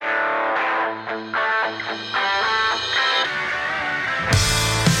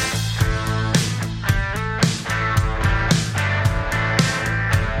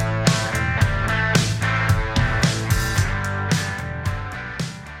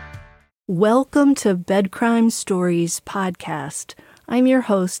Welcome to Bed Crime Stories podcast. I'm your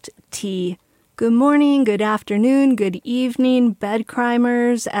host, T. Good morning, good afternoon, good evening, bed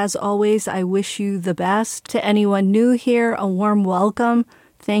crimers. As always, I wish you the best. To anyone new here, a warm welcome.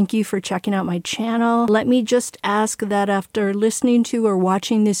 Thank you for checking out my channel. Let me just ask that after listening to or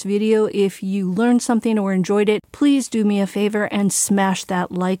watching this video, if you learned something or enjoyed it, please do me a favor and smash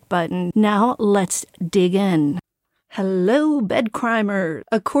that like button. Now, let's dig in. Hello, bed crimer.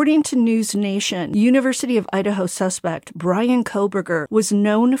 According to News Nation, University of Idaho suspect Bryan Kohberger was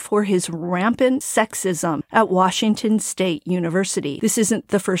known for his rampant sexism at Washington State University. This isn't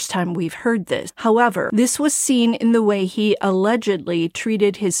the first time we've heard this. However, this was seen in the way he allegedly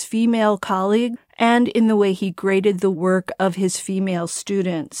treated his female colleague and in the way he graded the work of his female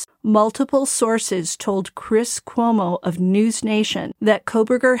students. Multiple sources told Chris Cuomo of News Nation that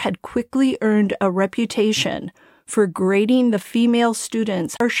Kohberger had quickly earned a reputation for grading the female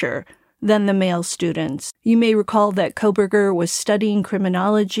students harsher than the male students. You may recall that Kohberger was studying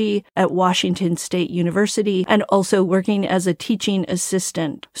criminology at Washington State University and also working as a teaching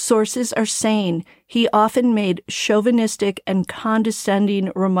assistant. Sources are saying he often made chauvinistic and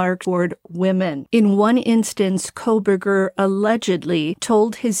condescending remarks toward women. In one instance, Kohberger allegedly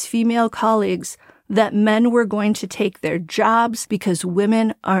told his female colleagues that men were going to take their jobs because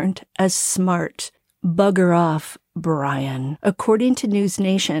women aren't as smart. Bugger off, Bryan. According to News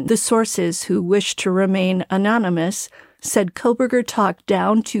Nation, the sources who wish to remain anonymous said Kohberger talked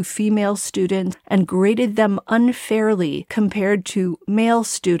down to female students and graded them unfairly compared to male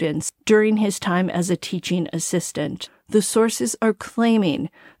students during his time as a teaching assistant. The sources are claiming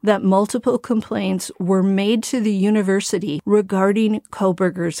that multiple complaints were made to the university regarding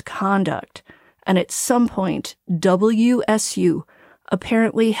Kohberger's conduct, and at some point, WSU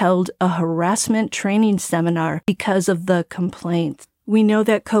apparently held a harassment training seminar because of the complaints. We know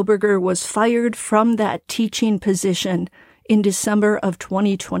that Kohberger was fired from that teaching position in December of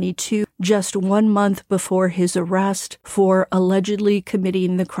 2022, just 1 month before his arrest for allegedly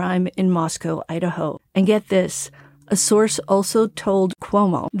committing the crime in Moscow, Idaho. And get this, a source also told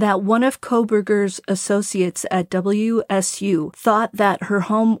Cuomo that one of Kohberger's associates at WSU thought that her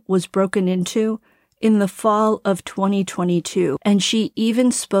home was broken into in the fall of 2022, and she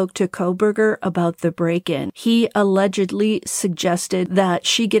even spoke to Kohberger about the break-in. He allegedly suggested that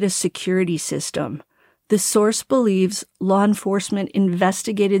she get a security system. The source believes law enforcement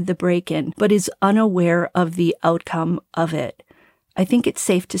investigated the break-in, but is unaware of the outcome of it. I think it's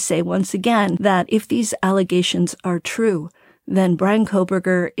safe to say once again that if these allegations are true, then Bryan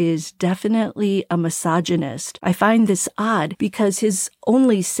Kohberger is definitely a misogynist. I find this odd because his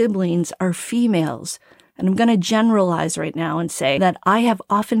only siblings are females. And I'm going to generalize right now and say that I have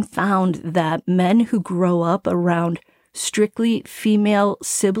often found that men who grow up around strictly female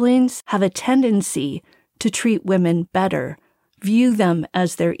siblings have a tendency to treat women better, view them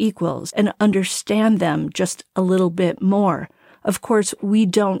as their equals, and understand them just a little bit more. Of course, we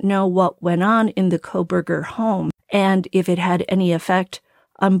don't know what went on in the Kohberger home, and if it had any effect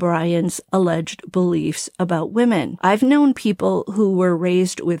on Bryan's alleged beliefs about women. I've known people who were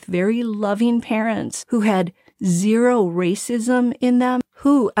raised with very loving parents who had zero racism in them,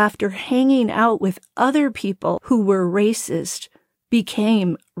 who, after hanging out with other people who were racist,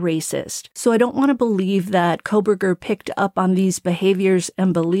 became racist. So I don't want to believe that Kohberger picked up on these behaviors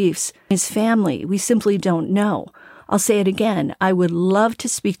and beliefs in his family. We simply don't know. I'll say it again. I would love to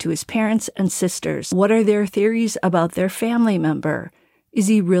speak to his parents and sisters. What are their theories about their family member? Is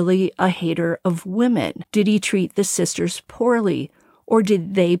he really a hater of women? Did he treat the sisters poorly, or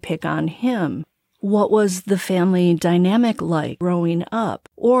did they pick on him? What was the family dynamic like growing up?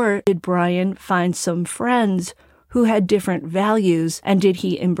 Or did Bryan find some friends who had different values, and did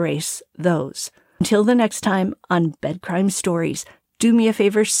he embrace those? Until the next time on Bed Crime Stories, do me a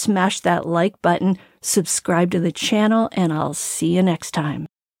favor, smash that like button, subscribe to the channel, and I'll see you next time.